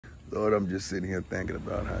Lord, I'm just sitting here thinking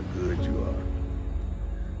about how good you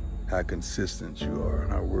are, how consistent you are,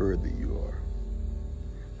 how worthy you are,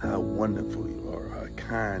 how wonderful you are, how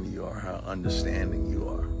kind you are, how understanding you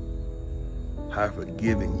are, how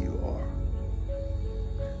forgiving you are,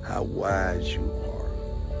 how wise you are.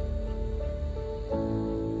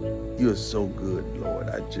 You are so good, Lord.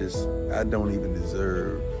 I don't even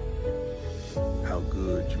deserve how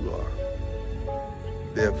good you are.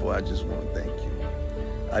 Therefore, I just want to thank you.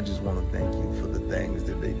 I just want to thank you for the things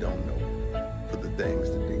that they don't know, for the things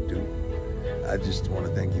that they do. I just want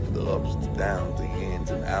to thank you for the ups, the downs, the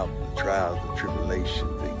ins and outs, the trials, the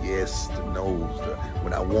tribulations, the yes, the no's,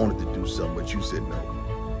 when I wanted to do something, but you said no.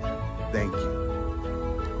 Thank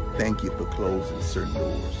you. Thank you for closing certain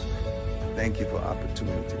doors. Thank you for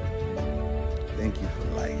opportunity. Thank you for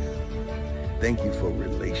life. Thank you for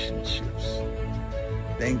relationships.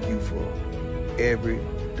 Thank you for every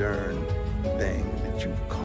darn thing that you've called.